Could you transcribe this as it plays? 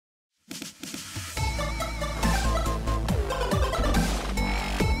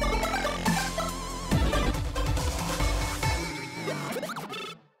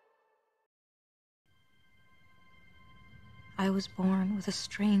I was born with a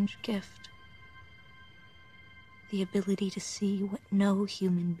strange gift. The ability to see what no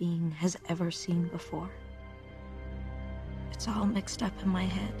human being has ever seen before. It's all mixed up in my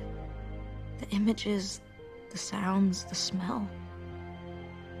head. The images, the sounds, the smell.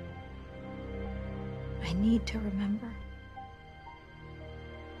 I need to remember.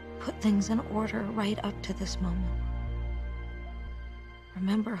 Put things in order right up to this moment.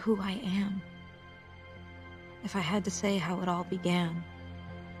 Remember who I am. If I had to say how it all began,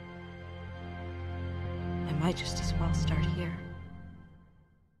 I might just as well start here.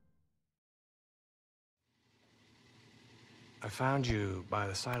 I found you by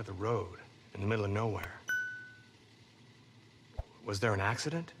the side of the road, in the middle of nowhere. Was there an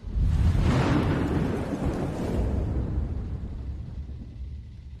accident?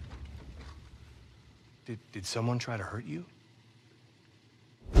 Did someone try to hurt you?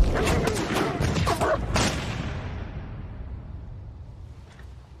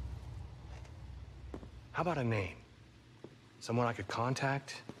 How about a name? Someone I could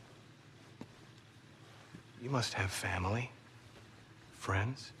contact? You must have family,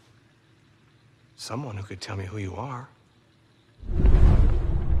 friends, someone who could tell me who you are.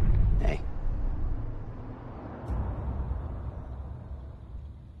 Hey.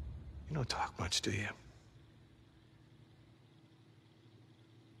 You don't talk much, do you?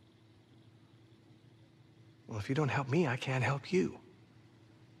 Well, if you don't help me, I can't help you.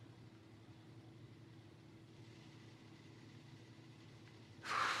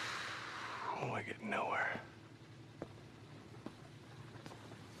 Oh, I get nowhere.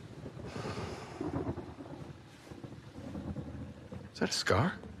 Is that a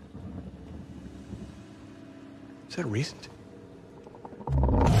scar? Is that recent?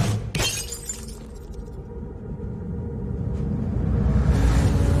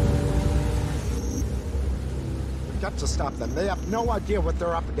 We've got to stop them. They have no idea what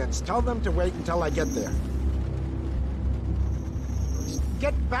they're up against. Tell them to wait until I get there.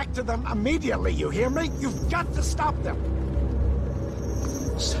 Get back to them immediately, you hear me? You've got to stop them!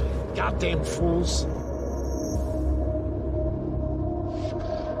 Goddamn fools.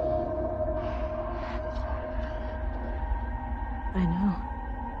 I know.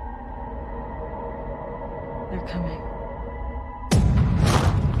 They're coming.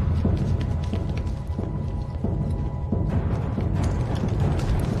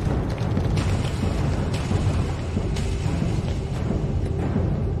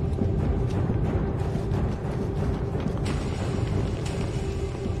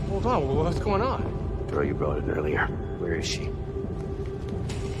 Hold on, what's going on? Girl you brought in earlier. Where is she?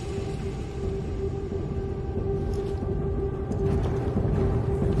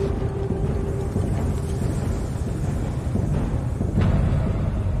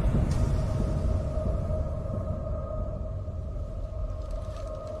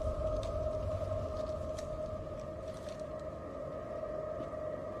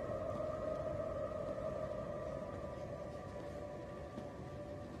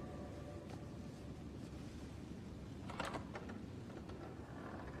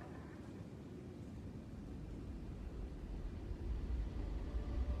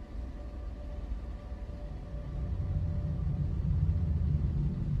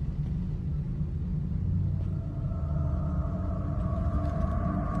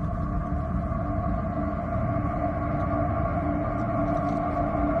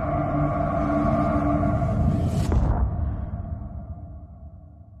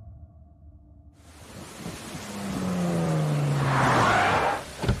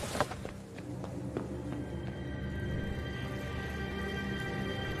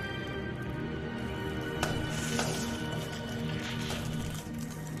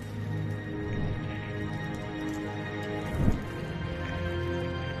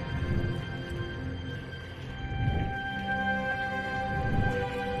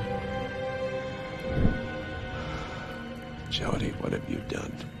 Jodie, what have you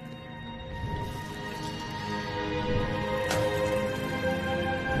done?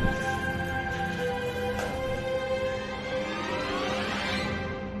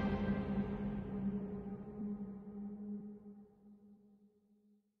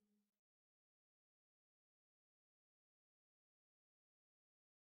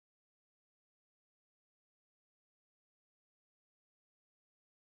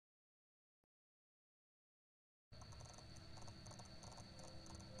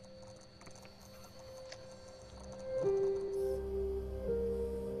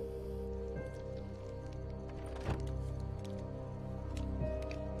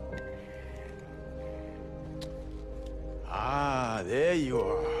 There you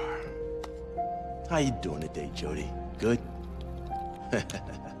are. How you doing today, Jodie? Good?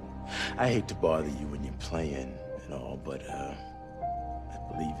 I hate to bother you when you're playing and all, but, I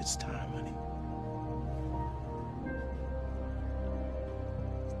believe it's time, honey.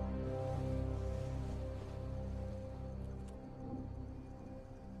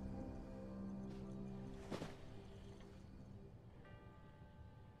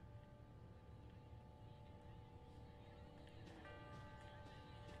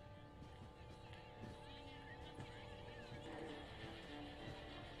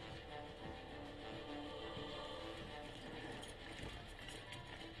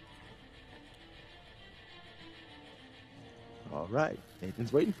 All right,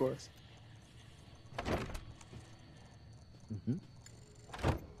 Nathan's waiting for us.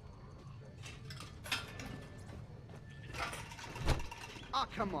 Oh,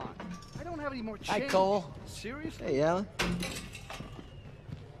 come on. I don't have any more change. Hi, Cole. Seriously? Hey, Alan.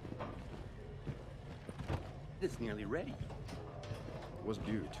 It's nearly ready. Was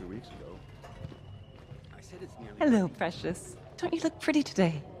due 2 weeks ago. I said it's nearly Hello, ready. precious. Don't you look pretty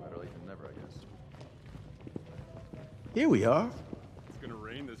today? Better late than never, I guess. Here we are. It's gonna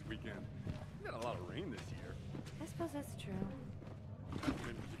rain this weekend. We got a lot of rain this year. I suppose that's true. It's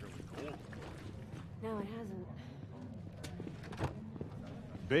been particularly cold. No, it hasn't.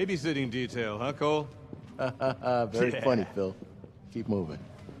 Babysitting detail, huh, Cole? Very funny, Phil. Keep moving.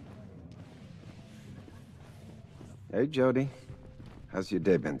 Hey, Jodie. How's your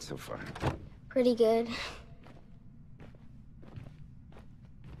day been so far? Pretty good.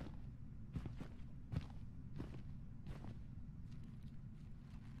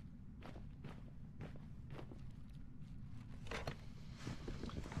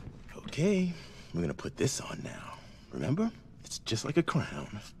 Okay, we're gonna put this on now. Remember? It's just like a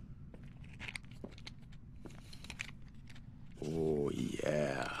crown. Oh,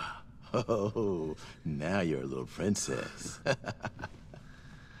 yeah. Oh, now you're a little princess.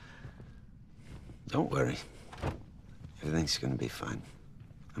 Don't worry. Everything's gonna be fine.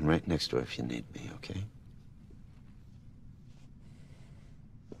 I'm right next door if you need me, okay?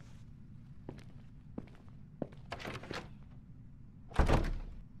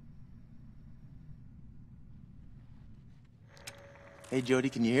 Hey,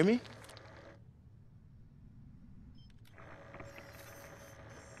 Jodie, can you hear me?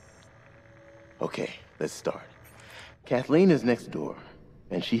 Okay, let's start. Kathleen is next door,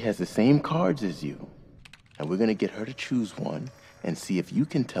 and she has the same cards as you. And we're gonna get her to choose one and see if you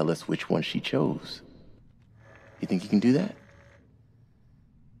can tell us which one she chose. You think you can do that?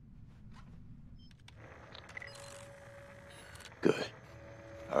 Good.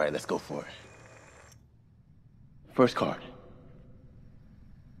 All right, let's go for it. First card.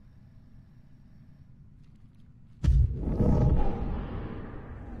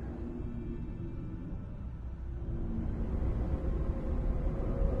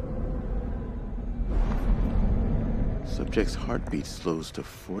 Subject's heartbeat slows to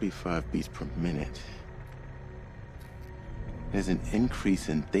 45 beats per minute. There's an increase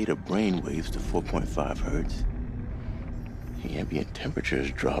in theta brain waves to 4.5 hertz. The ambient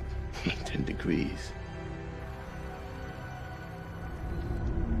temperatures drop 10 degrees.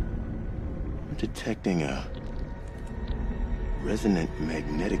 I'm detecting a resonant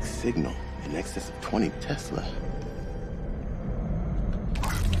magnetic signal in excess of 20 Tesla.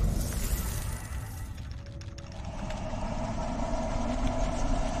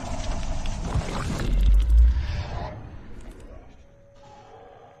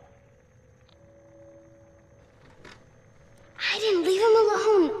 I didn't leave him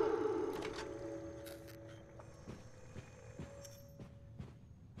alone.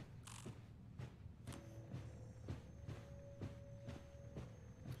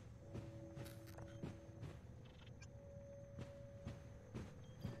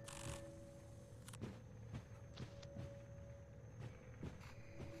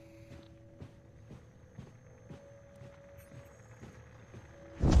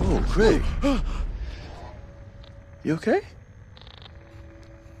 Oh, Craig. You okay?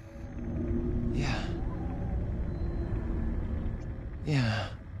 Yeah.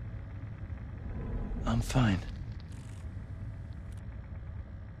 I'm fine.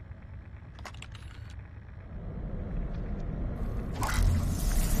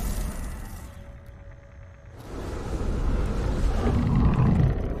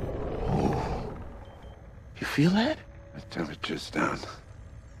 Oh. You feel that? The temperature's down.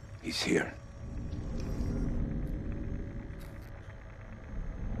 He's here.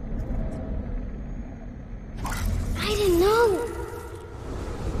 I didn't know.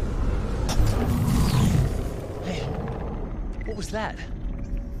 What was that?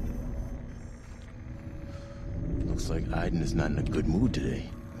 Looks like Aiden is not in a good mood today.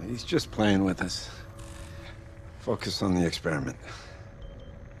 He's just playing with us. Focus on the experiment.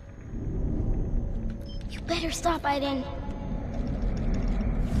 You better stop, Aiden.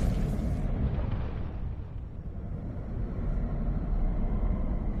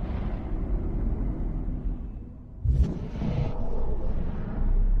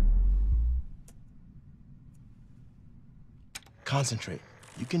 Concentrate.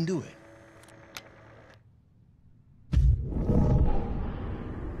 You can do it.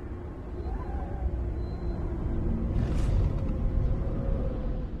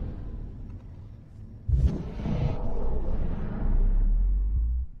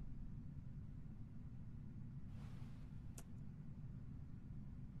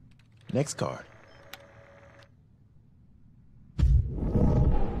 Next card.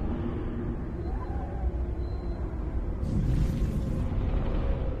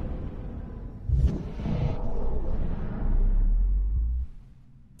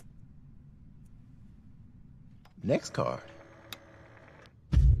 Next card.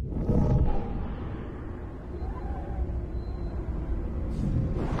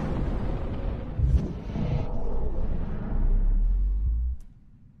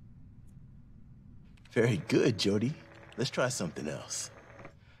 Very good, Jodie. Let's try something else.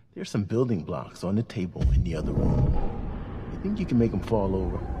 There's some building blocks on the table in the other room. You think you can make them fall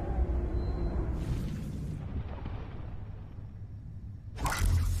over?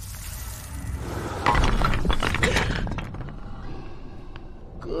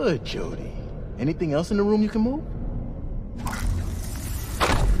 Good, Jodie. Anything else in the room you can move?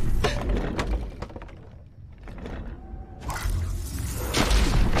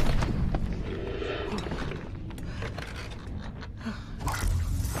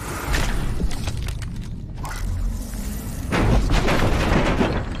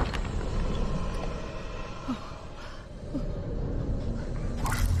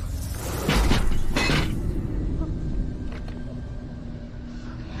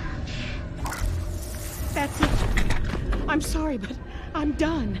 That's it. I'm sorry, but I'm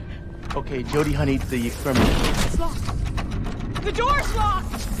done. Okay, Jodie, honey, the experiment. It's locked. The door's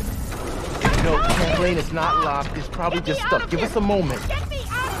locked! No, Kathleen, it's not locked. It's probably just stuck. Give us a moment. Get me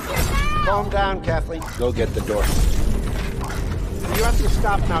out of here now! Calm down, Kathleen. Go get the door. You have to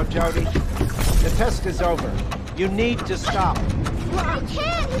stop now, Jodie. The test is over. You need to stop. I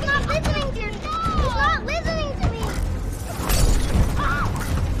can't. He's not listening to you. He's not listening to me.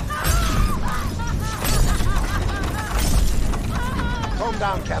 Calm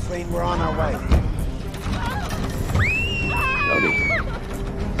down, Kathleen. We're on our way. Jodie,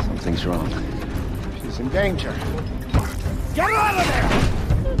 something's wrong. She's in danger. Get her out of there!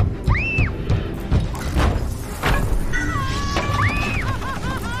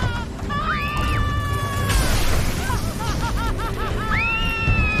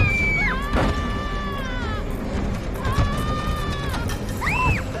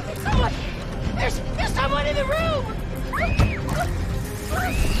 There's someone in the room!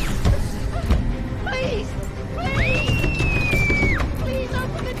 Please! Please! Please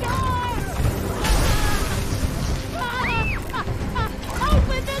open the door!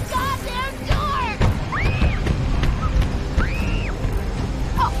 Open the goddamn door!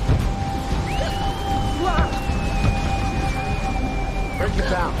 Break it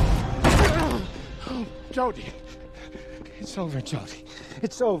down. Jodie. It's over, Jodie.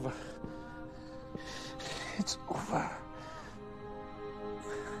 It's over. It's over.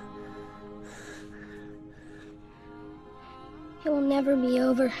 It will never be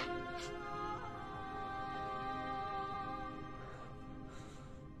over.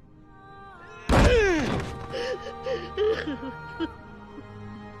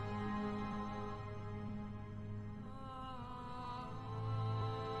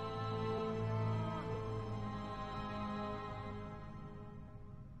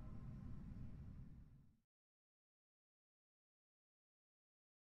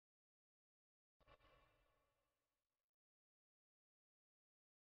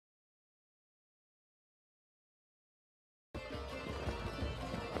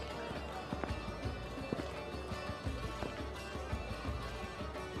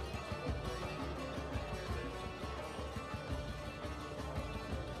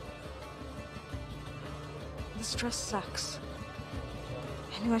 This dress sucks.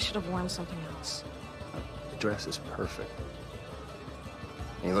 I knew I should have worn something else. The dress is perfect.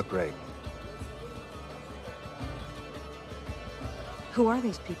 And you look great. Who are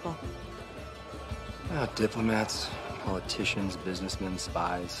these people? Diplomats, politicians, businessmen,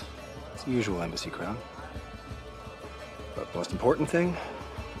 spies. It's the usual embassy crowd. But most important thing,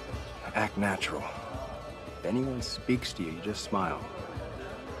 act natural. If anyone speaks to you, you just smile.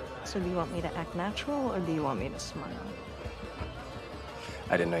 So do you want me to act natural, or do you want me to smile?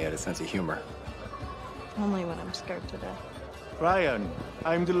 I didn't know you had a sense of humor. Only when I'm scared to death. Ryan,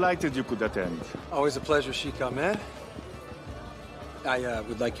 I'm delighted you could attend. Always a pleasure, Sheikh Ahmed. I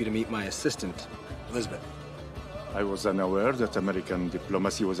would like you to meet my assistant, Elizabeth. I was unaware that American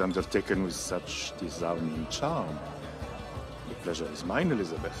diplomacy was undertaken with such disarming charm. The pleasure is mine,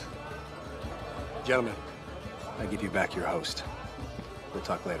 Elizabeth. Gentlemen, I give you back your host. We'll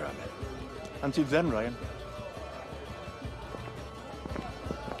talk later, Ahmed. Until then, Ryan.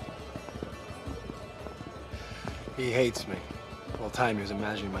 He hates me. The whole time he was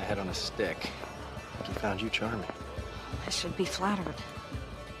imagining my head on a stick. He found you charming. I should be flattered.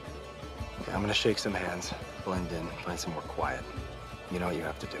 Okay, I'm gonna shake some hands, blend in, find somewhere quiet. You know what you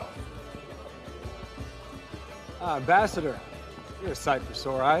have to do. Ambassador, you're a sight for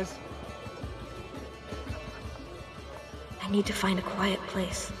sore eyes. I need to find a quiet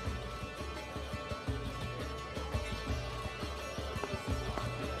place.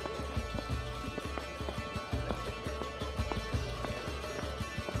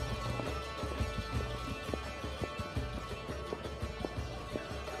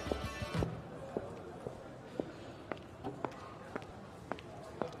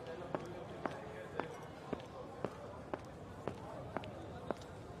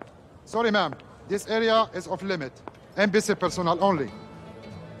 Sorry, ma'am. This area is off limit. Embassy personnel only.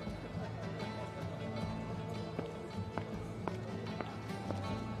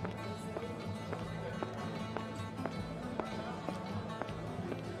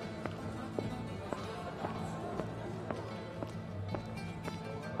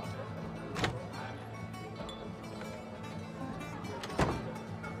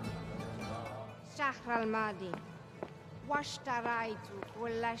 الشهر الماضي واشتريت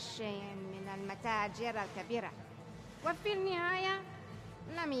كل شيء من المتاجر الكبيرة وفي النهاية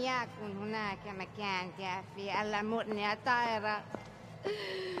لم يكن هناك مكان كافي إلا مؤنة طائرة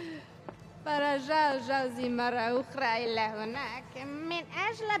فرجع جوزي مرة أخرى إلى هناك من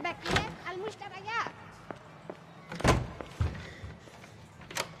أجل بقية المشتريات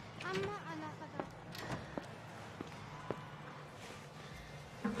أما أنا قد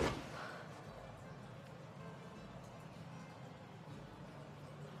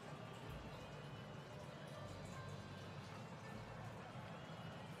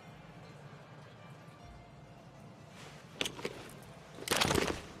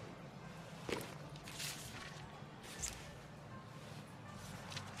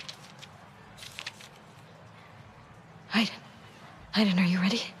Aiden, are you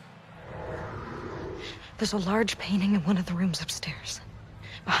ready? There's a large painting in one of the rooms upstairs.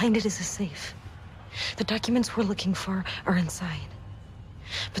 Behind it is a safe. The documents we're looking for are inside.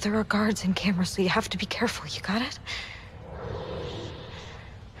 But there are guards and cameras, so you have to be careful. You got it?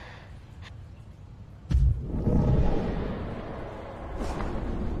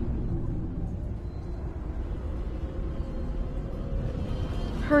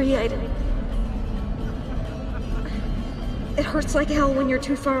 Hurry, Aiden. It hurts like hell when you're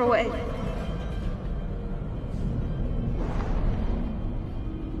too far away.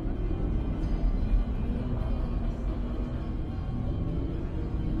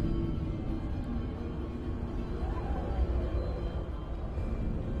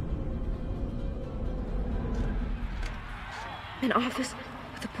 An office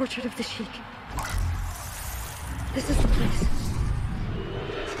with a portrait of the Sheik. This is the place.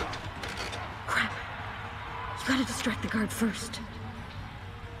 Crap. You gotta distract the guard first.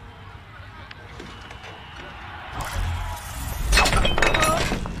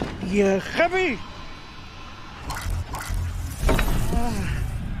 يا غبي!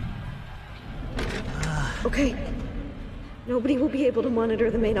 Okay. Nobody will be able to monitor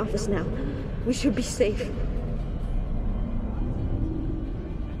the main office now. We should be safe.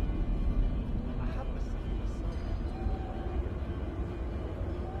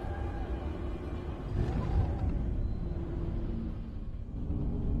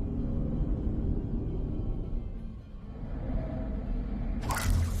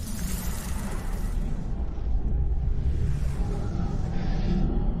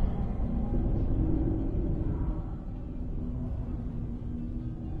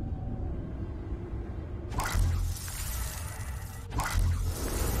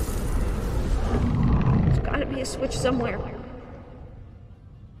 A switch somewhere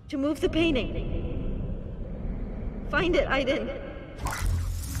to move the painting. Find it, Aiden.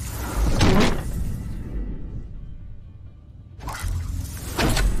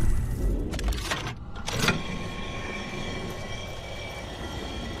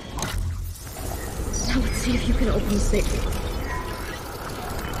 Now let's see if to open the safe.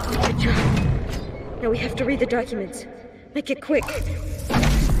 Good job. Now we have to read the documents. Make it quick.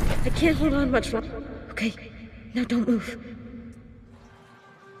 I can't hold on much longer. Okay, now don't move.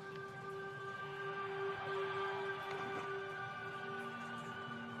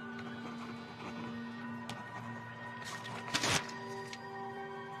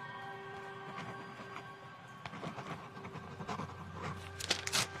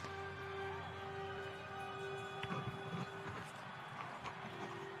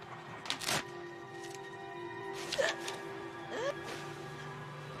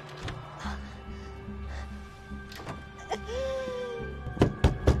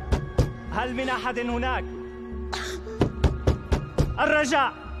 هل من أحد هناك؟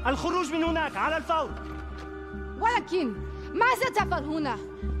 الرجاء الخروج من هناك على الفور. ولكن ماذا تفعل هنا؟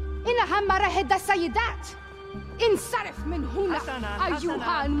 إنها مراهد السيدات. انصرف من هنا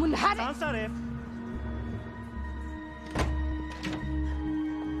أيها المنحرف. سأنصرف.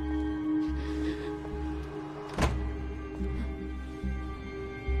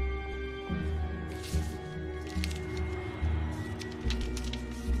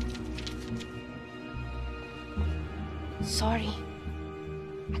 Sorry.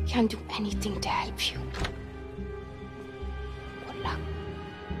 I can't do anything to help you. Good luck.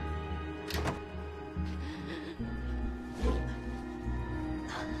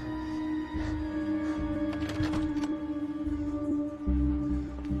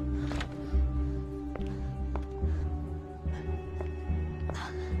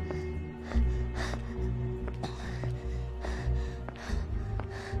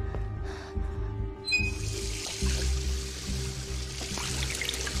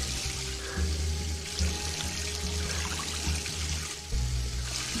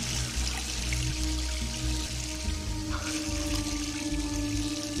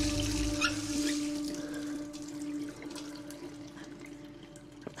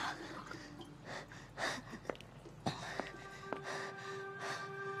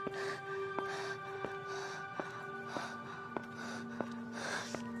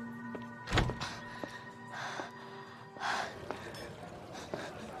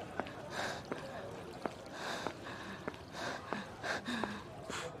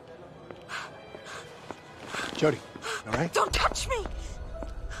 Jodie, all right? Don't touch me!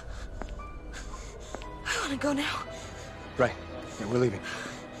 I want to go now. Right. Yeah, we're leaving.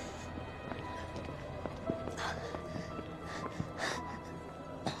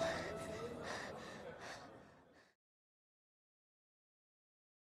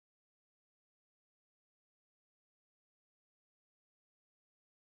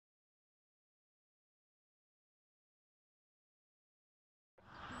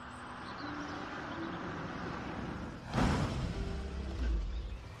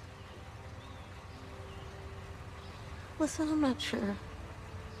 Listen, I'm not sure.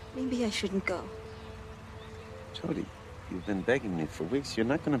 Maybe I shouldn't go. Jodie, you've been begging me for weeks. You're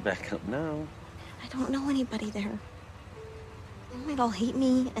not going to back up now. I don't know anybody there. They might all hate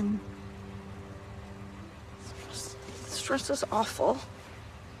me, and... Stress is awful.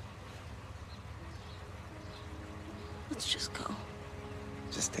 Let's just go.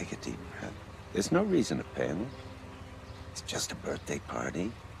 Just take a deep breath. There's no reason to panic. It's just a birthday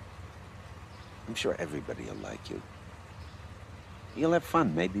party. I'm sure everybody will like you. You'll have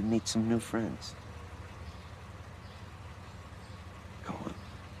fun, maybe meet some new friends. Go on.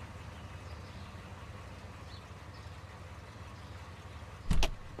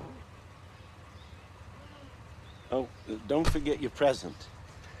 Oh, don't forget your present.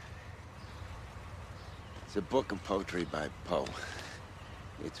 It's a book of poetry by Poe.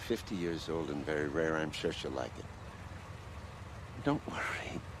 It's 50 years old and very rare. I'm sure she'll like it. Don't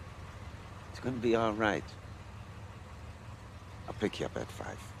worry. It's going to be all right. I'll pick you up at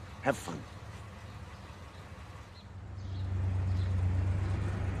 5. Have fun.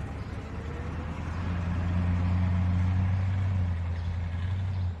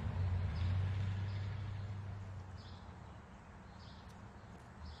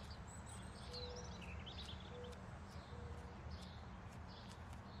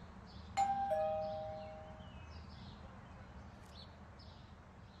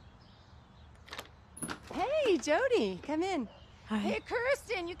 Hey, Jodie, come in. Hi. Hey,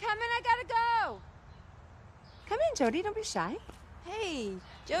 Kirsten, you coming? I gotta go. Come in, Jodie. Don't be shy. Hey,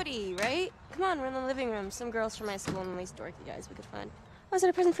 Jodie, right? Come on, we're in the living room. Some girls from my school and these dorky guys we could find. Oh, is it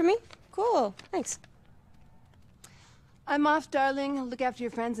a present for me? Cool. Thanks. I'm off, darling. Look after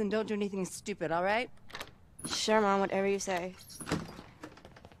your friends and don't do anything stupid, all right? Sure, Mom, whatever you say.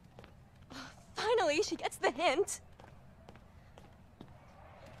 Finally, she gets the hint.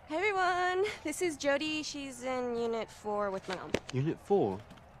 Hey everyone, this is Jodie. She's in Unit 4 with my mom. Unit 4?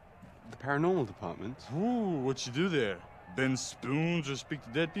 The paranormal department? Ooh, what you do there? Bend spoons or speak to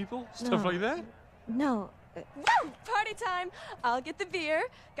dead people? Stuff like that? No. Woo! Party time! I'll get the beer.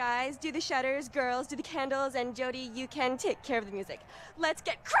 Guys, do the shutters. Girls, do the candles. And Jodie, you can take care of the music. Let's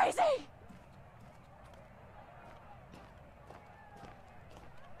get crazy!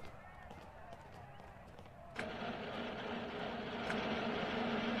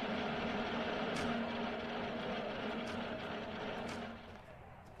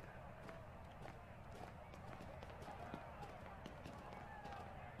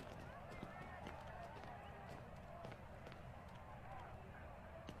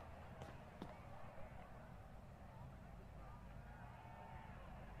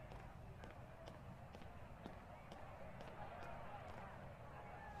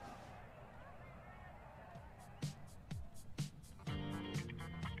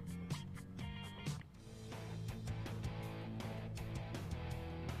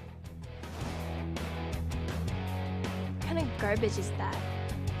 What kind of garbage is that?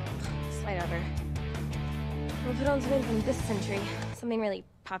 Slight odor. We'll put on something from this century. Something really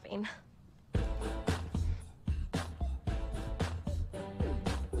popping.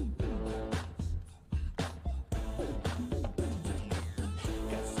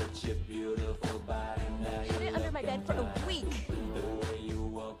 Hid it under my bed for a week.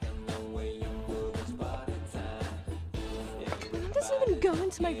 Mom doesn't even go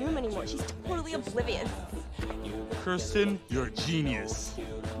into my room anymore. She's totally oblivious. Kirsten, you're a genius.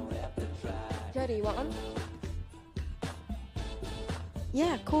 Jodie, you want one?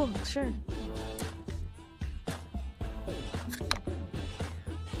 Yeah, cool, sure.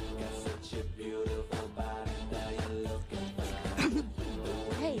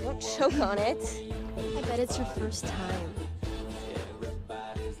 Hey, don't choke on it. I bet it's your first time.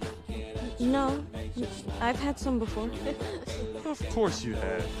 No, I've had some before. Of course you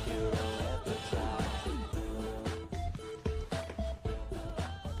have.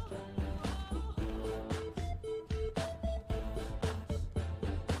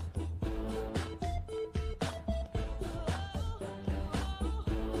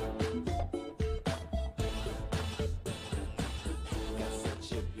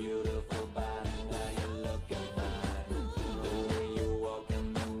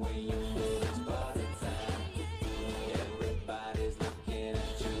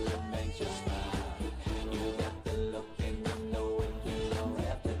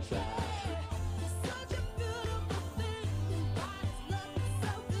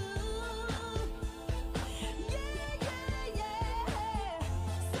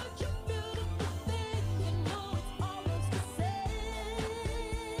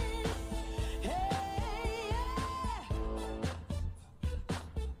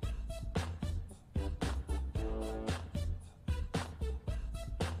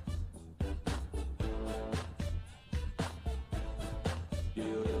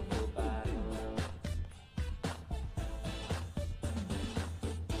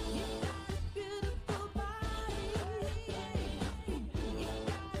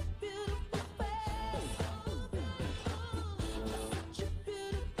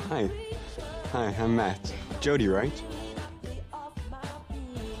 Hi. Hi, I'm Matt. Jodie, right?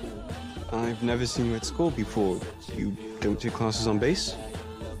 I've never seen you at school before. You don't take classes on bass?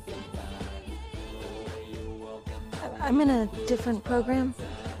 I'm in a different program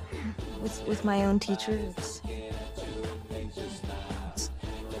with my own teacher. It's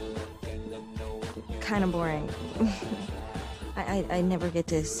kind of boring. I never get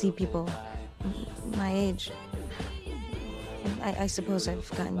to see people my age. I suppose I've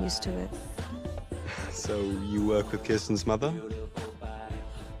gotten used to it. So you work with Kirsten's mother?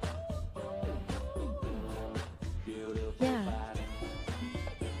 Yeah.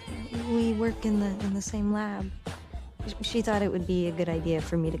 We work in the same lab. She thought it would be a good idea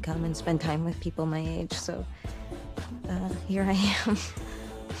for me to come and spend time with people my age, so here I am.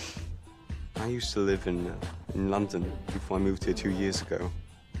 I used to live in London before I moved here 2 years ago.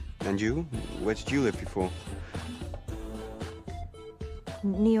 And you? Where did you live before?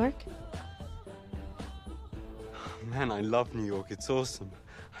 New York? Man, I love New York. It's awesome.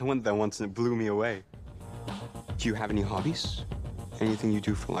 I went there once and it blew me away. Do you have any hobbies? Anything you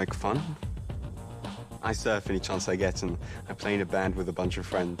do for, like, fun? I surf any chance I get, and I play in a band with a bunch of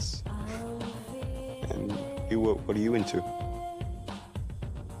friends. And you, what are you into?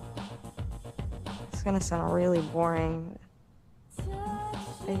 It's gonna sound really boring.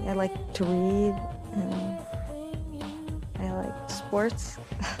 I like to read, and I like sports.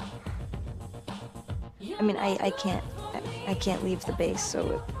 I mean, I I can't leave the base,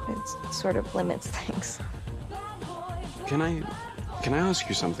 so it sort of limits things. Can I ask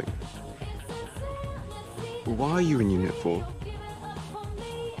you something? Why are you in Unit 4?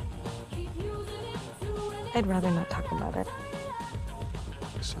 I'd rather not talk about it.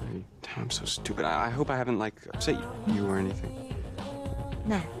 Sorry, damn, I'm so stupid. I hope I haven't, like, upset you or anything.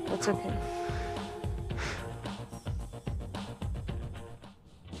 No, that's okay.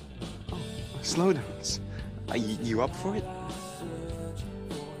 Slow dance. Are you up for it?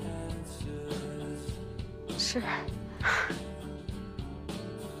 Sure.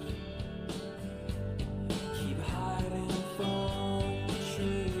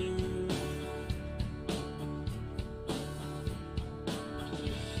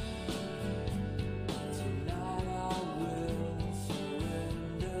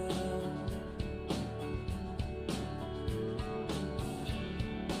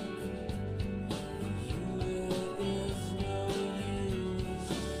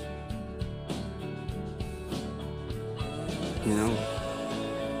 You know,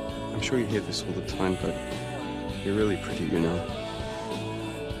 I'm sure you hear this all the time, but you're really pretty, you know?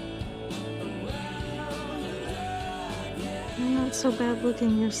 You're not so bad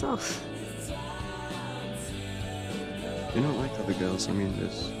looking yourself. You're not like other girls. I mean,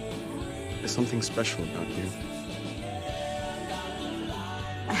 there's something special about you.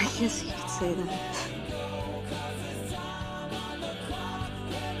 I guess you could say that.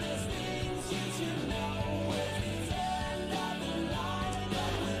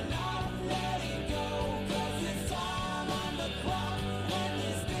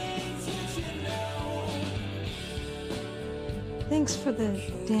 Thanks for the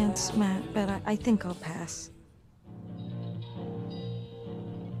dance, Matt, but I think I'll pass.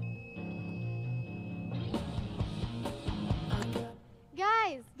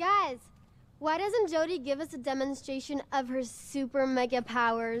 Guys, why doesn't Jodie give us a demonstration of her super mega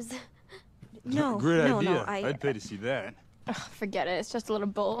powers? No, Great no, idea. no, I'd pay to see that. Ugh, forget it. It's just a little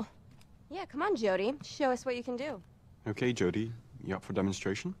bull. Yeah, come on, Jodie. Show us what you can do. Okay, Jodie, you up for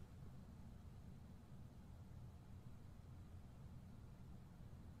demonstration?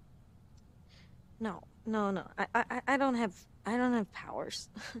 No. I don't have powers.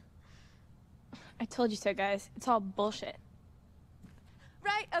 I told you so, guys. It's all bullshit.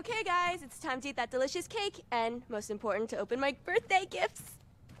 Right, okay, guys. It's time to eat that delicious cake, and most important, to open my birthday gifts.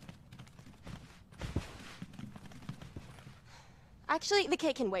 Actually, the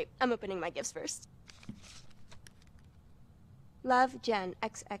cake can wait. I'm opening my gifts first. Love, Jen,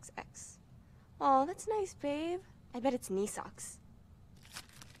 XXX. Oh, that's nice, babe. I bet it's knee socks.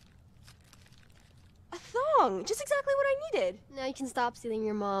 A thong! Just exactly what I needed. Now you can stop stealing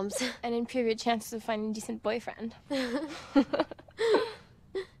your mom's. And improve your chances of finding a decent boyfriend.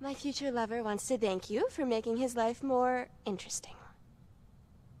 My future lover wants to thank you for making his life more interesting.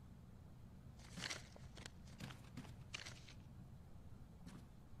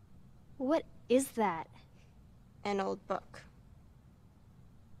 What is that? An old book.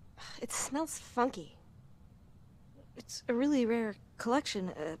 It smells funky. It's a really rare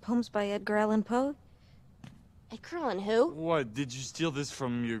collection. Poems by Edgar Allan Poe. Edgar Allan who? What, did you steal this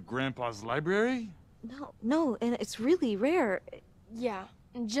from your grandpa's library? No, and it's really rare. Yeah,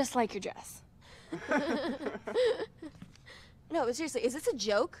 just like your dress. No, but seriously, is this a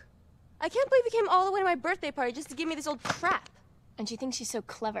joke? I can't believe you came all the way to my birthday party just to give me this old crap. And she thinks she's so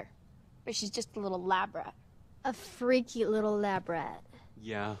clever. But she's just a little lab rat. A freaky little lab rat.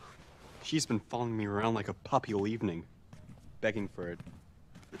 Yeah. She's been following me around like a puppy all evening, begging for it.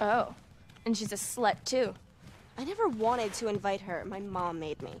 Oh, and she's a slut, too. I never wanted to invite her. My mom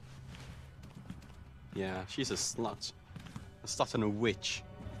made me. Yeah, she's a slut. A slut and a witch.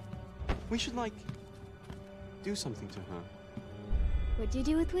 We should, like, do something to her. What do you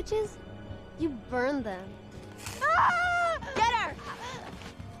do with witches? You burn them. Ah! Get her!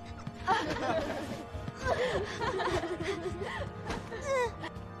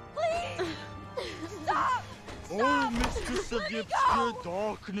 Please! Stop! Oh, mistress of the obscure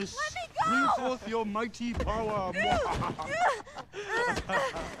darkness, bring forth your mighty power. Please!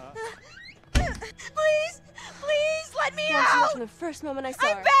 Please, let me out! From the first moment I saw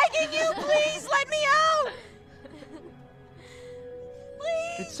her. I'm begging you, please, let me out!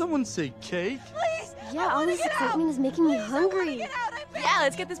 Please! Did someone say cake? Please! Yeah, all this excitement is making me hungry. Yeah,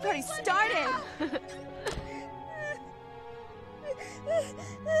 let's get this party started!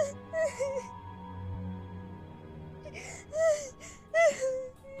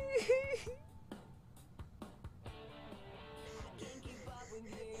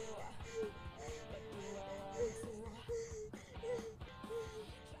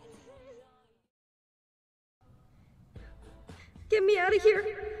 out of here.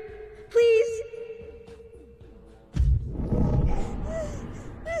 Please.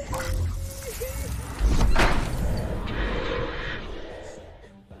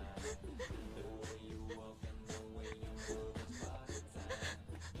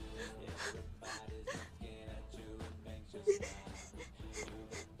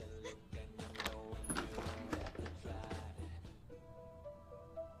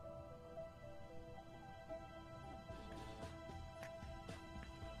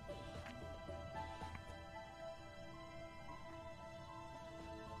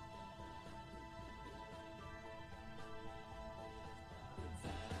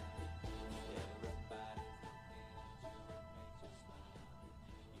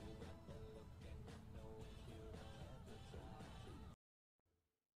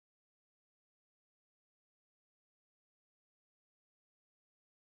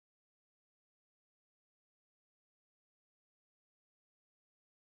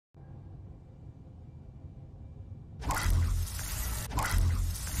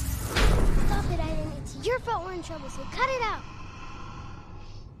 It's your fault we're in trouble, so cut it out.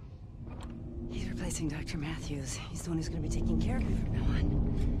 He's replacing Dr. Matthews. He's the one who's going to be taking care of me from now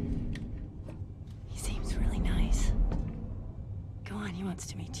on. He seems really nice. Go on, he wants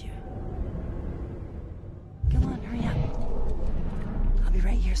to meet you. Come on, hurry up. I'll be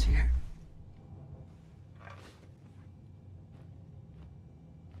right here, sweetheart.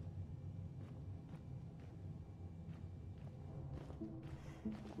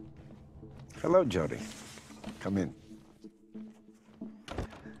 Hello, Jodie. Come in.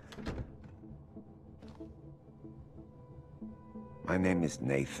 My name is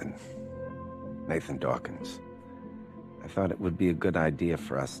Nathan. Nathan Dawkins. I thought it would be a good idea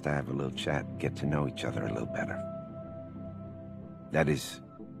for us to have a little chat, get to know each other a little better. That is,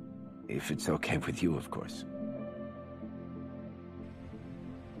 if it's okay with you, of course.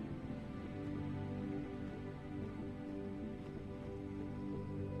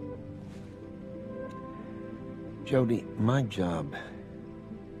 Jodie, my job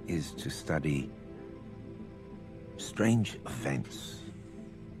is to study strange events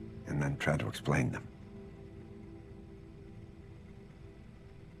and then try to explain them.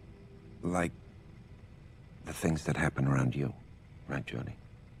 Like the things that happen around you, right, Jodie?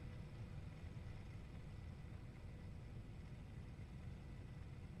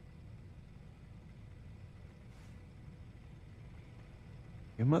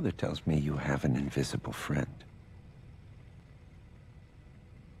 Your mother tells me you have an invisible friend.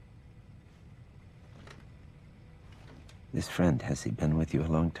 This friend, has he been with you a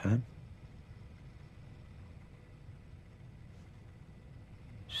long time?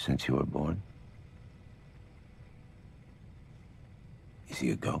 Since you were born? Is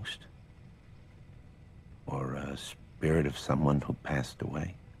he a ghost? Or a spirit of someone who passed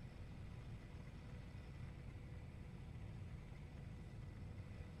away?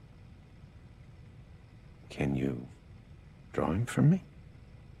 Can you draw him for me?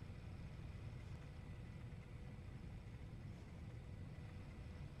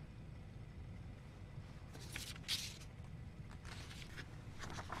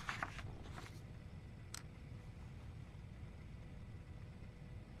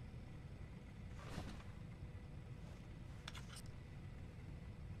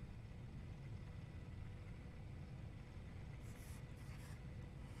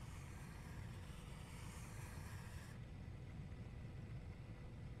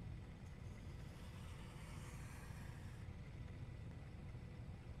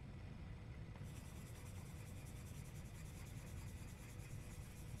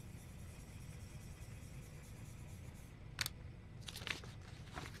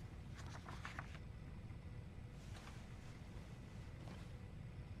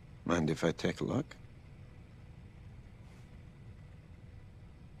 Mind if I take a look?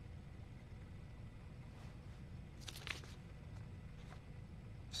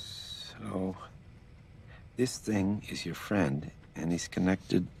 So, this thing is your friend, and he's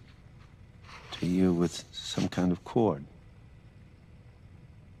connected to you with some kind of cord.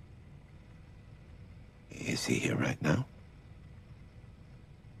 Is he here right now?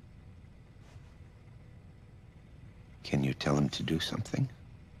 Can you tell him to do something?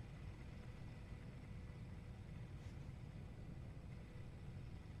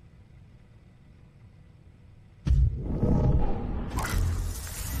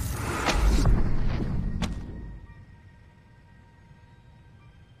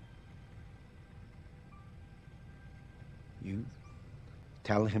 You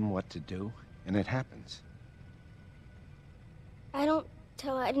tell him what to do, and it happens. I don't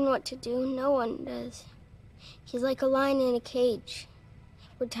tell Aiden what to do. No one does. He's like a lion in a cage.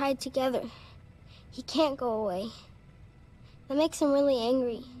 We're tied together. He can't go away. That makes him really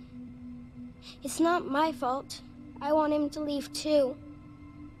angry. It's not my fault. I want him to leave too.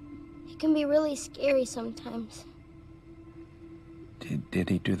 It can be really scary sometimes. Did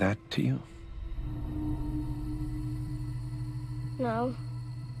he do that to you? No.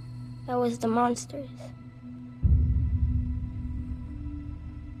 That was the monsters.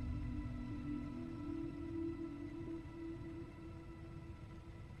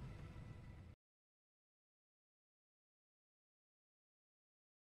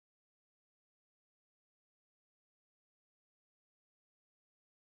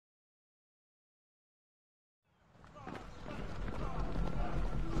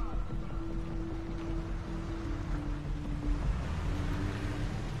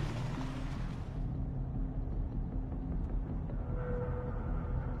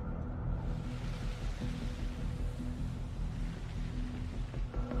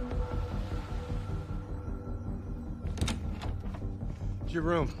 Your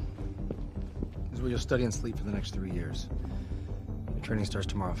room. This is where you'll study and sleep for the next 3 years. Your training starts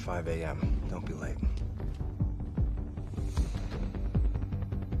tomorrow at 5 a.m. Don't be late.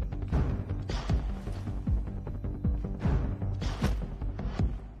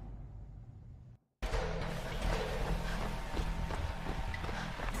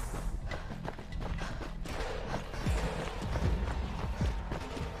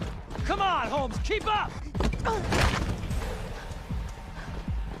 Come on, Holmes, keep up!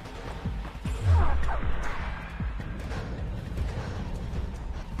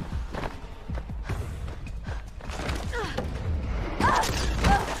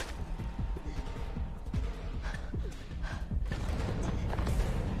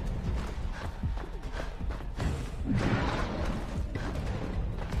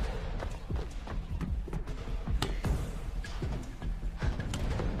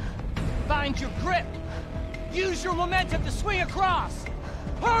 Find your grip! Use your momentum to swing across!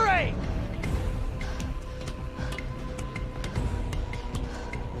 Hurry!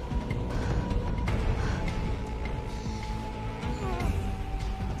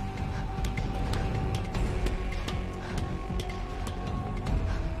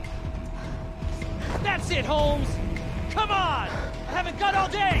 That's it, Holmes! Come on! I haven't got all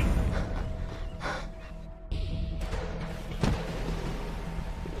day!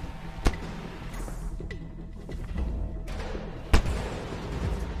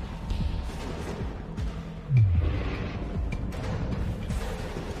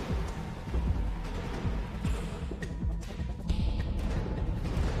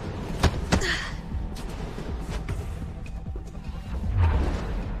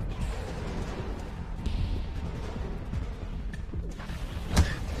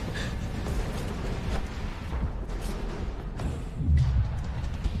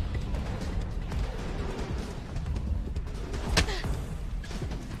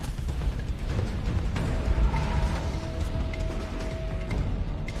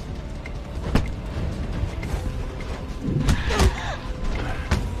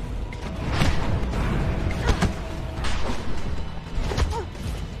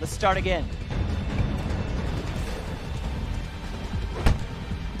 Start again.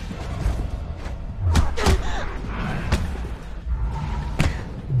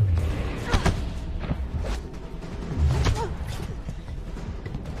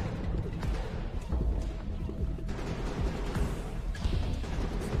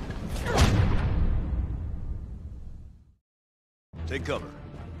 Take cover.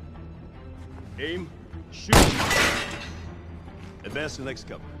 Aim, shoot. Advance to the next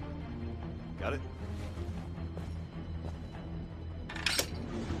cover. Got it?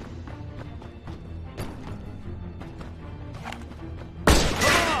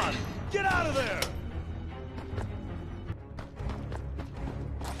 Come on! Get out of there!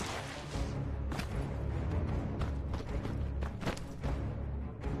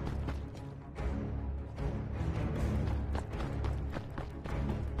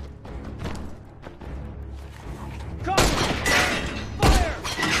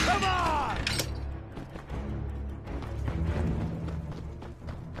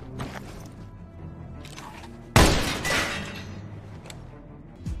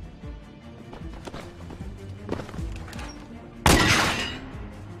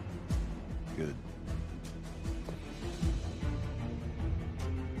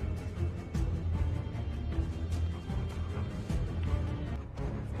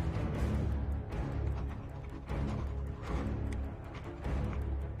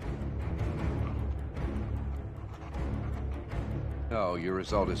 No, your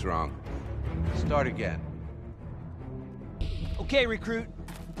result is wrong. Start again. Okay, recruit.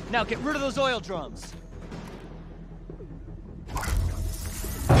 Now get rid of those oil drums.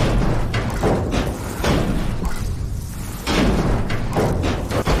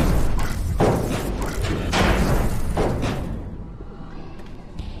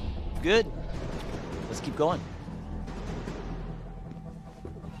 Good. Let's keep going.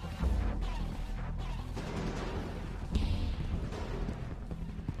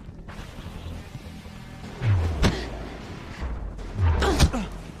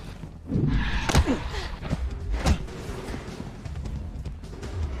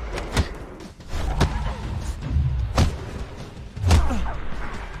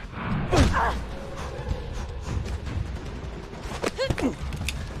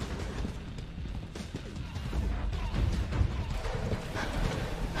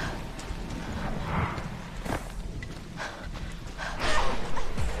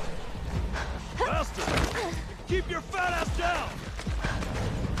 Keep your fat ass down!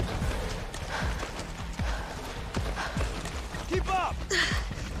 Keep up!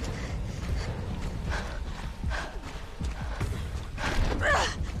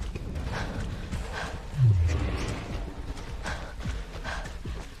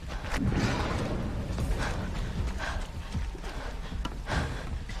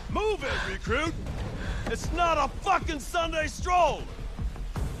 Move it, recruit! It's not a fucking Sunday stroll!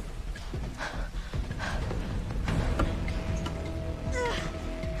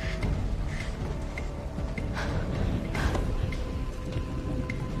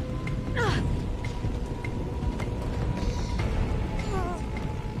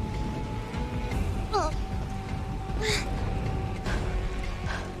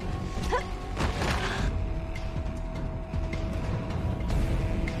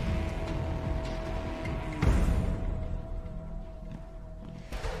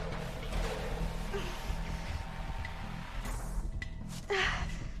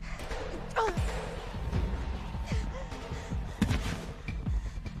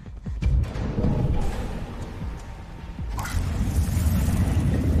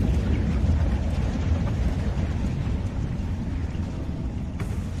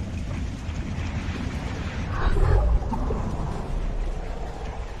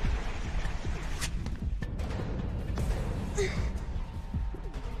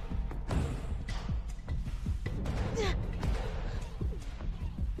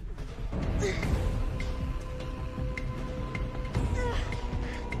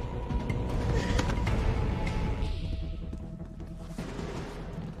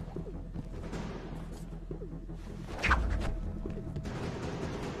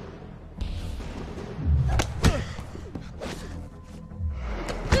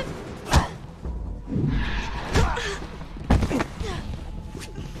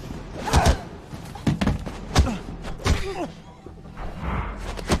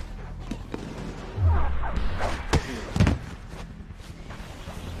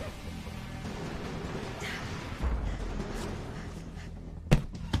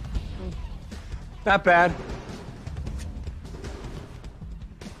 Not bad.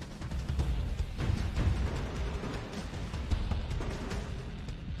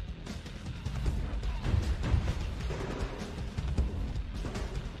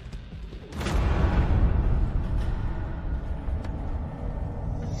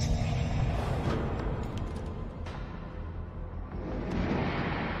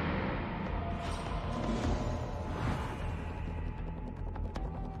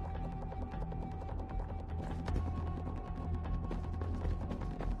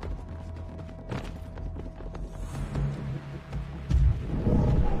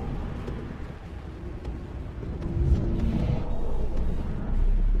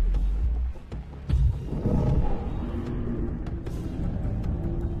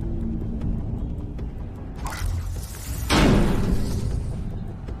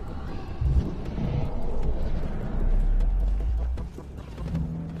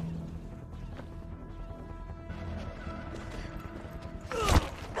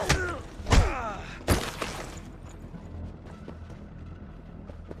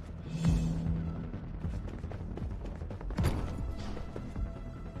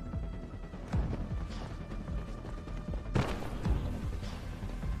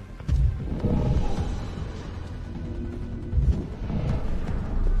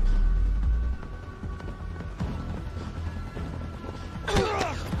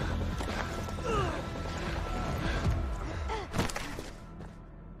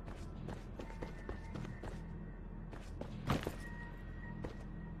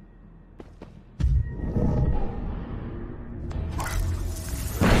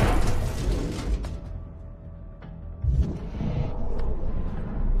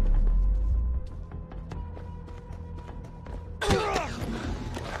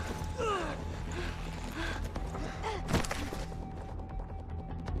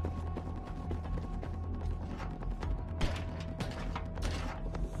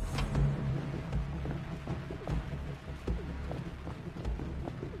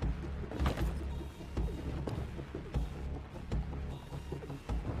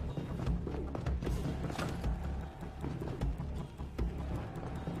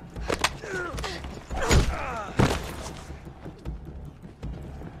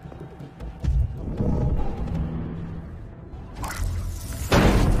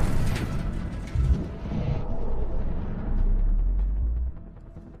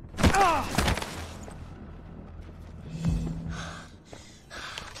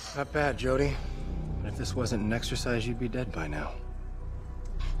 Not bad, Jodie. But if this wasn't an exercise, you'd be dead by now.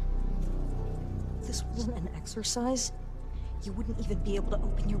 If this wasn't an exercise, you wouldn't even be able to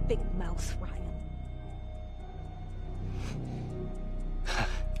open your big mouth, Ryan.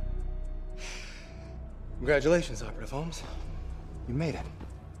 Congratulations, Operative Holmes. You made it.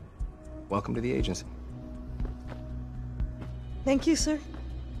 Welcome to the agency. Thank you, sir.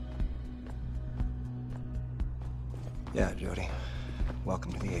 Yeah, Jodie.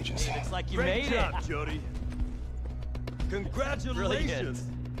 Welcome to the agency. Hey, looks like you Great made job, it. Jodie. Congratulations. Brilliant.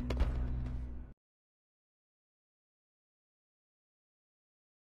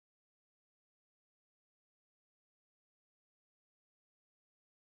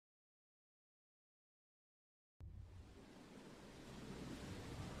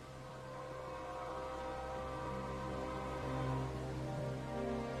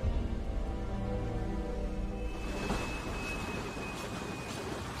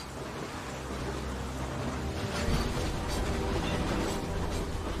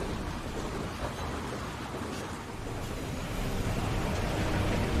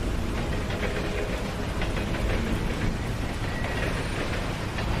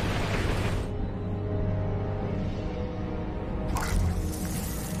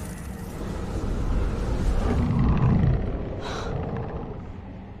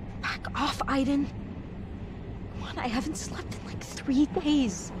 Aiden. Come on, I haven't slept in like 3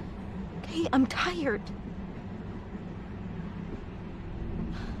 days. Okay, I'm tired.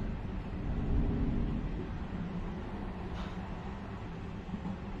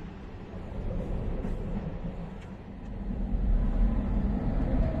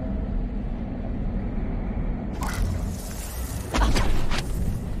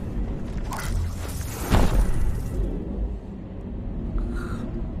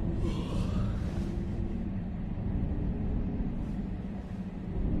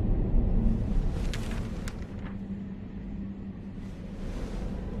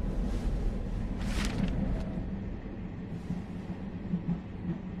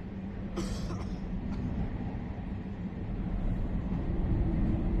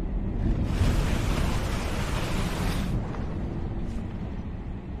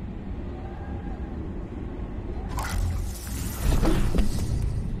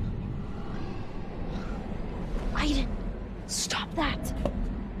 Aiden, stop that.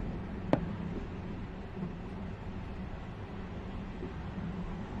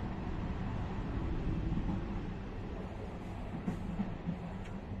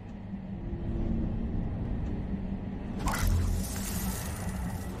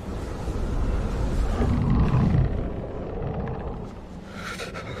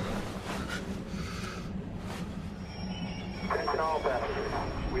 Attention all passengers.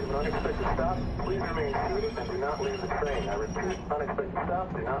 We have an unexpected stop. Please remain seated and do not leave the train. I repeat, unexpected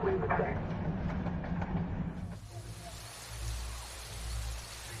stop. Do not leave the train.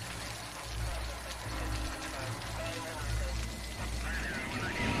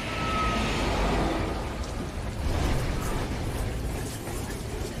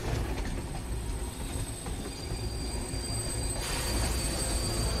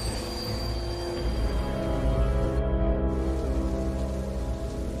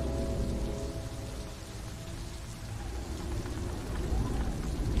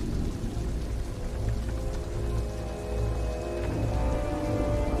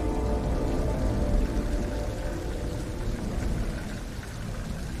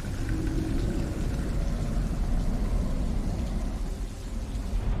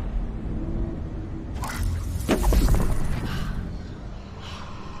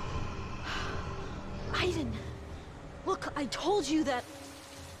 Aiden, look, I told you that...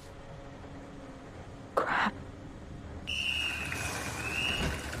 Crap.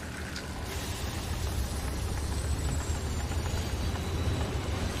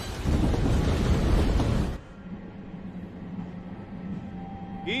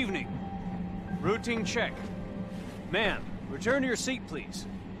 Evening. Routine check. Ma'am, return to your seat, please.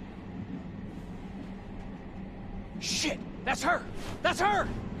 Shit! That's her! That's her!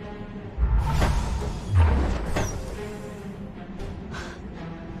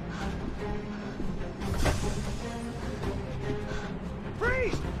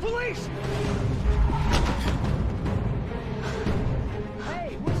 Freeze! Police!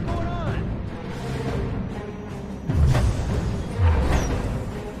 Hey, what's going on?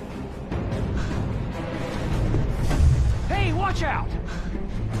 Hey, watch out!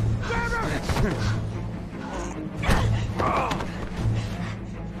 Grab her!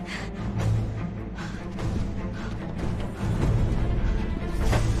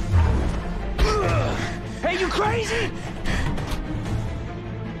 Hey, you crazy?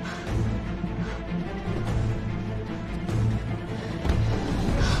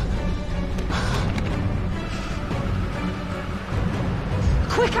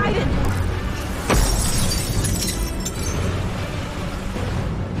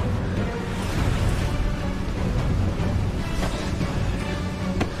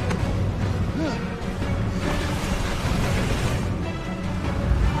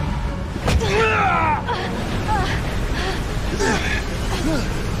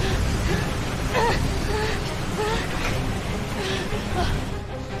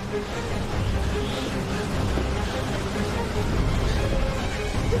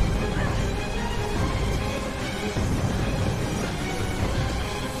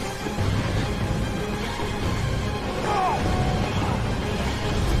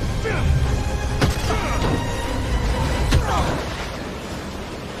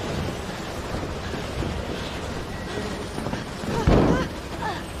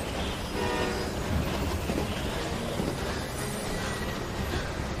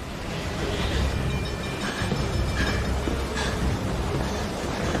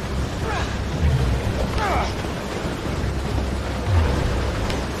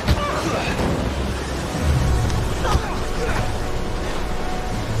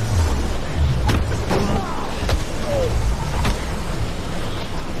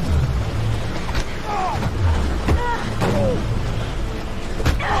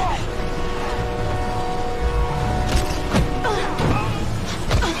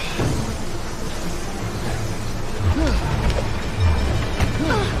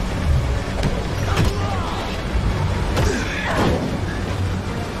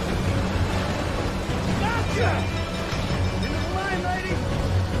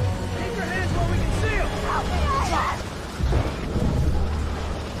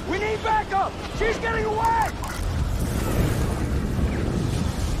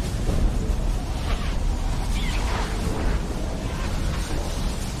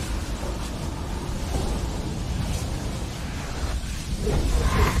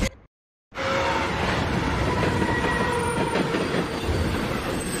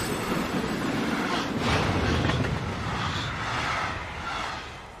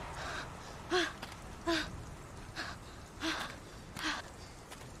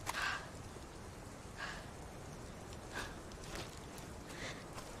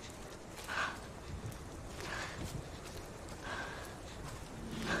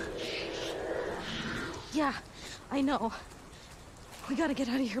 Yeah, I know. We gotta get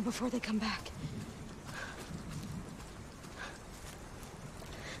out of here before they come back.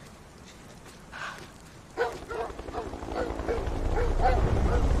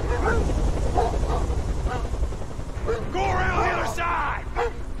 Go around the other side!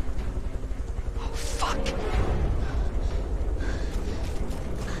 Oh, fuck!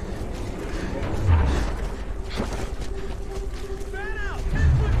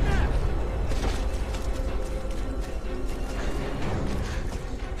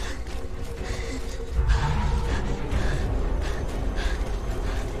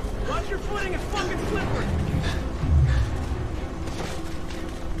 Watch your footing, it's fucking slippery!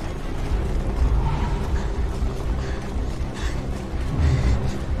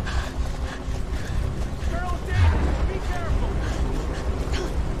 Girl, dangerous, be careful!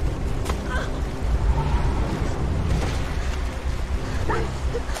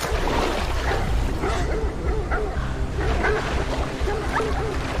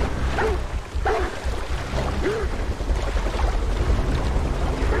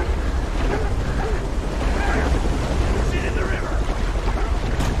 Sit in the river!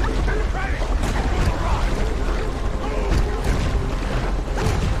 Private! On the rock! Over here!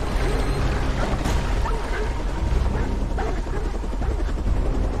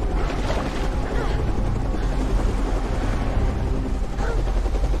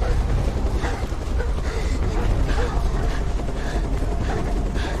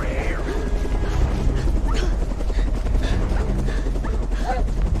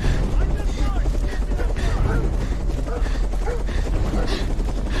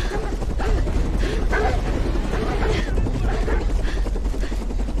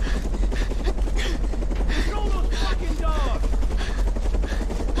 Control those fucking dogs!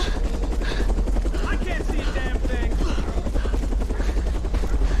 I can't see a damn thing!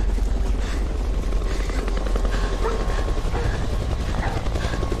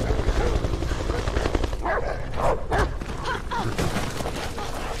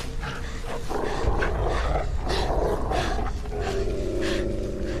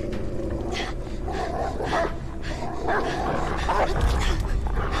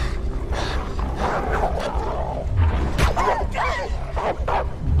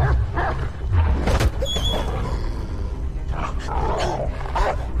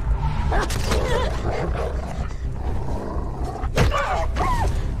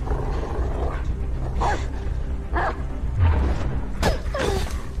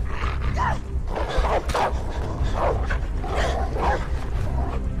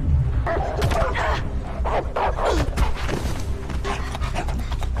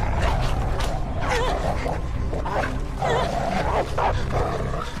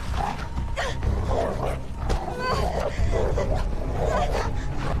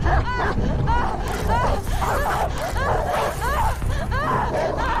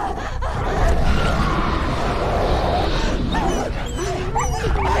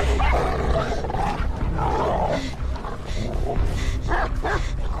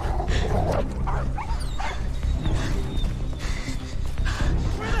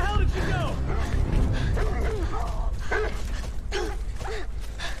 Where the hell did you go?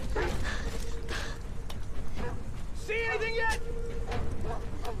 See anything yet?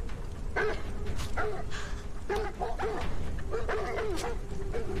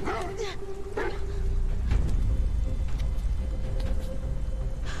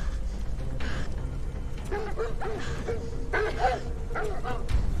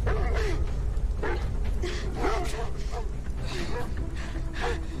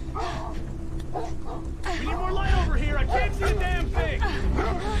 We need more light over here. I can't see a damn thing.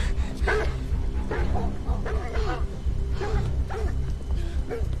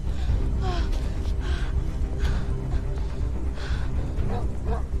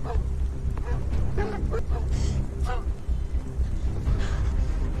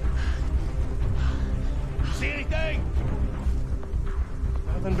 See anything?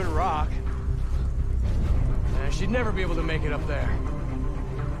 Nothing but rock. She'd never be able to make it up there.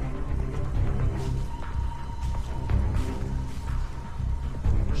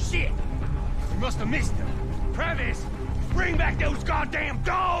 Shit! We must have missed them. Travis, bring back those goddamn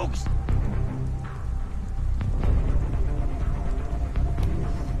dogs!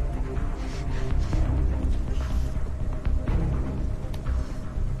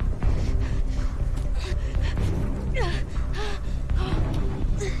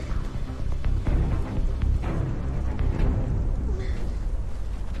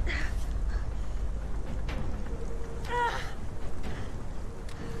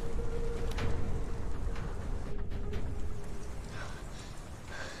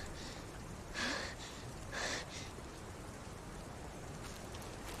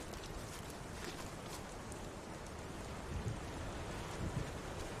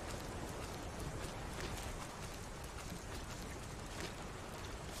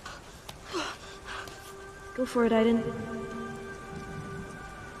 Go for it, Aiden.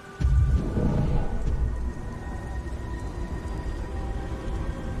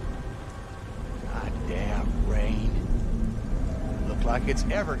 Goddamn rain. Look like it's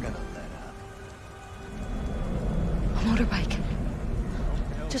ever gonna let up. A motorbike.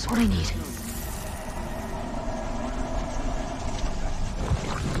 Just what I need.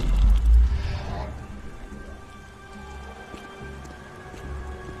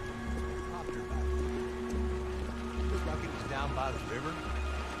 Looked like it was down by the river.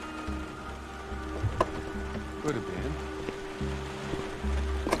 Could have been.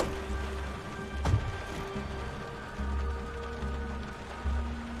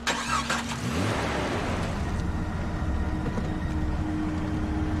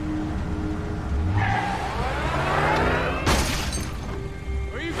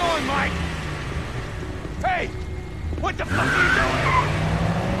 Where you going, Mike? Hey! What the fuck are you doing?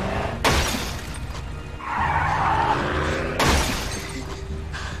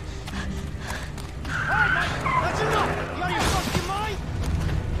 Alright, Mike! That's enough! You out of your fucking mind?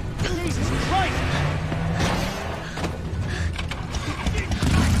 Jesus Christ!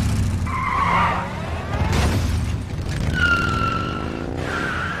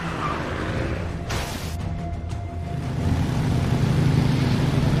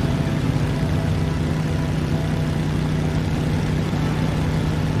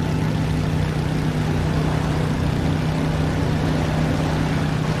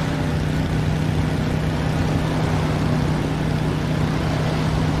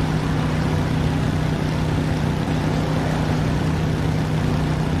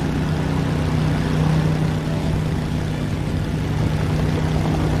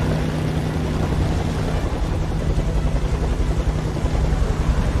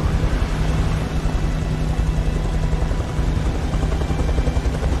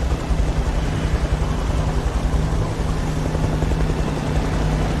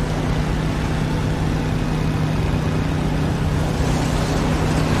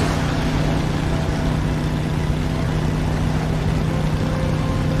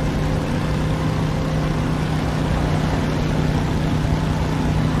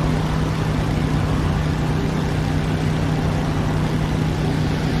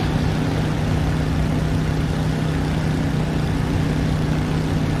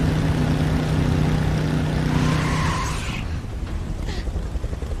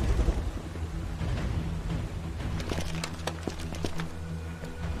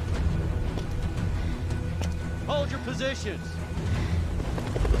 Hold your positions.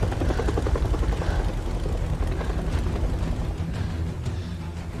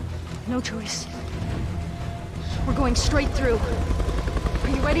 No choice. We're going straight through. Are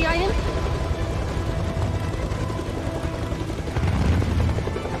you ready, Aiden?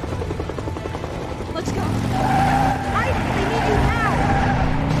 Let's go. Aiden, I need you now!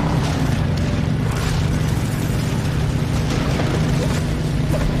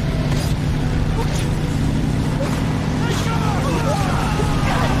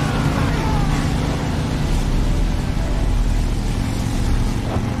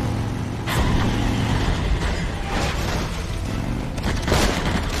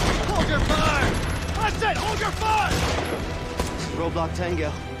 Hold your fire! I said hold your fire! Roadblock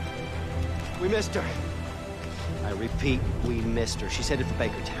Tango. We missed her. I repeat, we missed her. She's headed for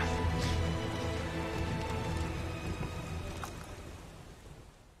Bakertown.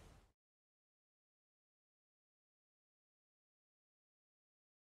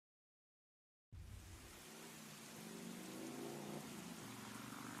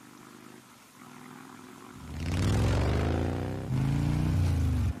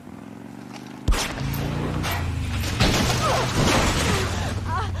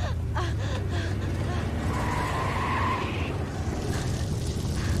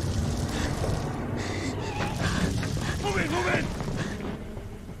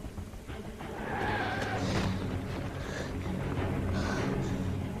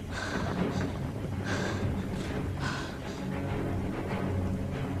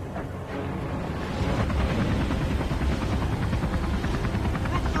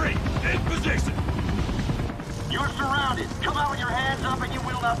 You're surrounded. Come out with your hands up and you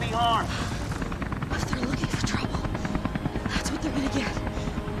will not be harmed. If they're looking for trouble, that's what they're gonna get.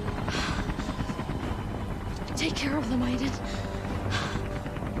 Take care of them, Aiden.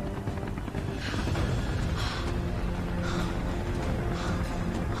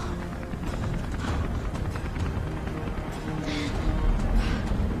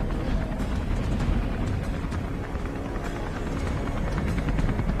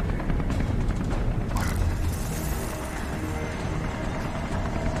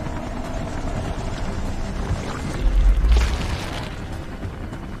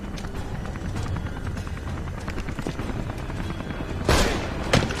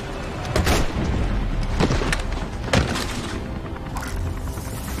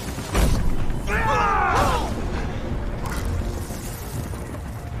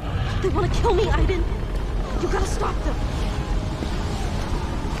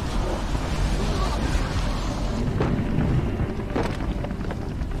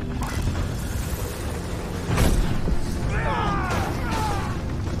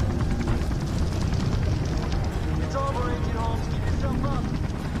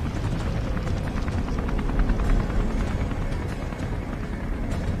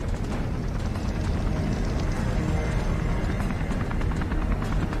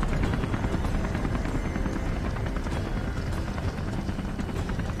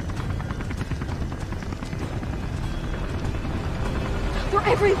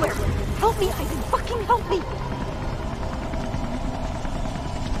 They're everywhere! Help me, Aiden! Fucking help me!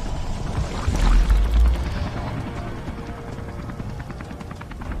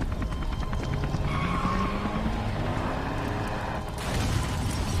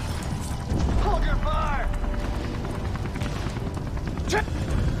 Hold your fire!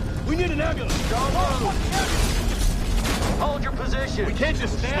 We need an ambulance! Don't move! Hold your position! We can't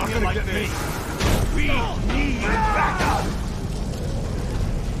just stand here like this! We need backup!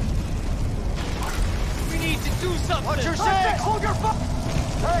 We need to do something! What's your six? Hold your fire!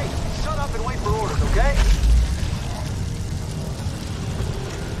 Hey, shut up and wait for orders, okay?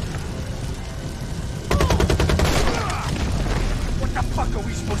 What the fuck are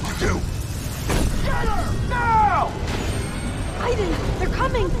we supposed to do? Get her! Now! Aiden, they're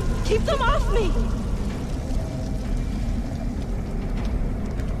coming! Keep them off me!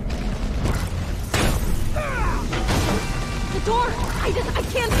 The door! Aiden, I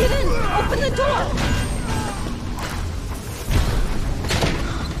can't get in! Open the door!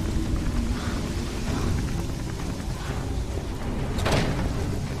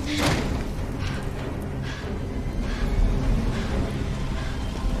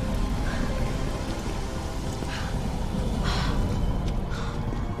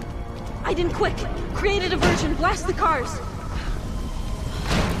 Aiden, quick! Create a diversion! Blast the cars!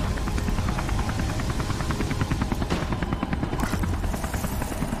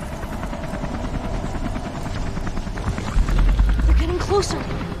 They're getting closer!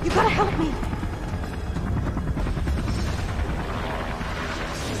 You gotta help me!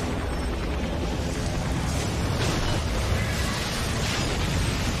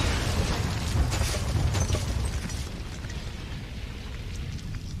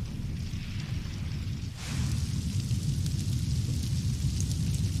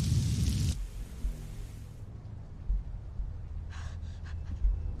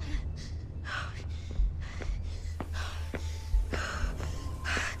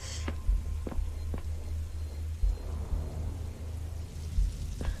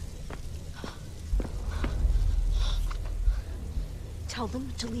 Tell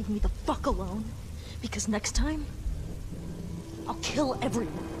them to leave me the fuck alone, because next time, I'll kill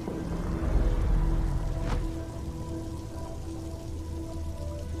everyone.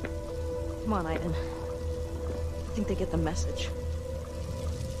 Come on, Aiden. I think they get the message.